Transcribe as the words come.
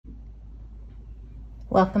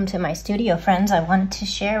Welcome to my studio, friends. I wanted to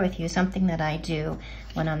share with you something that I do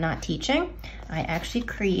when I'm not teaching. I actually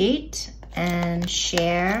create and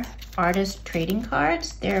share artist trading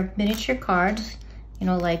cards. They're miniature cards, you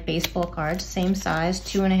know, like baseball cards, same size,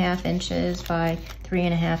 2.5 inches by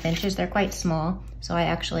 3.5 inches. They're quite small, so I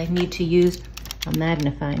actually need to use a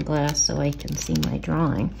magnifying glass so I can see my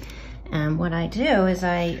drawing. And what I do is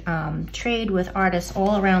I trade with artists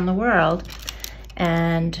all around the world,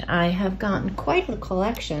 and I have gotten quite a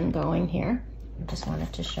collection going here. I just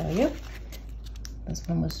wanted to show you. This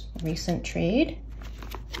one was a recent trade,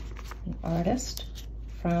 an artist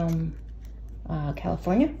from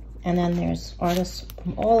California. And then there's artists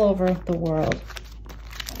from all over the world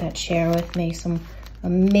that share with me some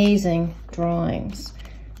amazing drawings,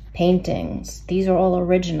 paintings. These are all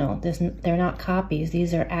original. They're not copies.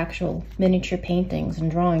 These are actual miniature paintings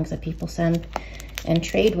and drawings that people send and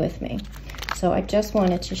trade with me. So I just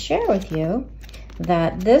wanted to share with you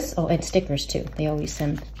that this, oh, and stickers too. They always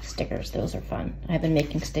send stickers. Those are fun. I've been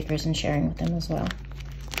making stickers and sharing with them as well.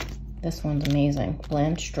 This one's amazing.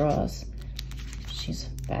 Blanche draws. She's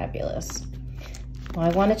fabulous. Well, I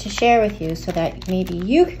wanted to share with you so that maybe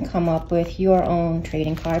you can come up with your own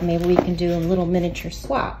trading card. Maybe we can do a little miniature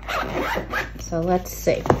swap. So let's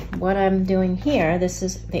see what I'm doing here. This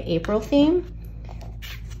is the April theme.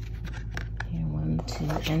 Here, 1, 2,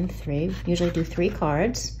 and 3. Usually do 3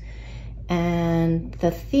 cards. And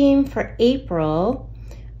the theme for April,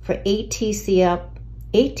 for ATC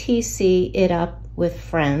It Up with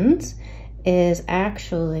Friends, is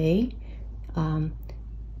actually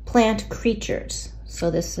plant creatures.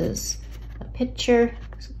 So this is a picture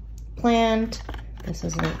plant. This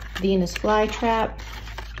is a Venus flytrap.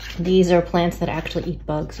 These are plants that actually eat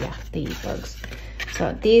bugs. Yeah, they eat bugs.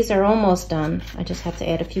 So these are almost done. I just have to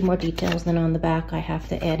add a few more details. Then on the back, I have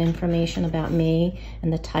to add information about me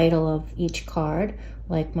and the title of each card,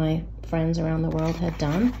 like my friends around the world had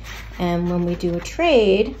done. And when we do a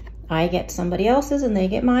trade, I get somebody else's and they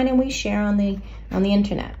get mine, and we share on the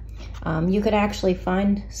internet. You could actually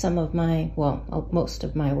find some of my, well, most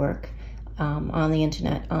of my work on the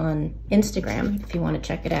internet, on Instagram, if you want to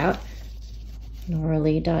check it out,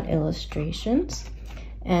 noralee.illustrations,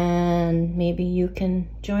 and maybe you can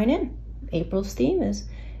join in. April's theme is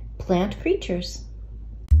plant creatures.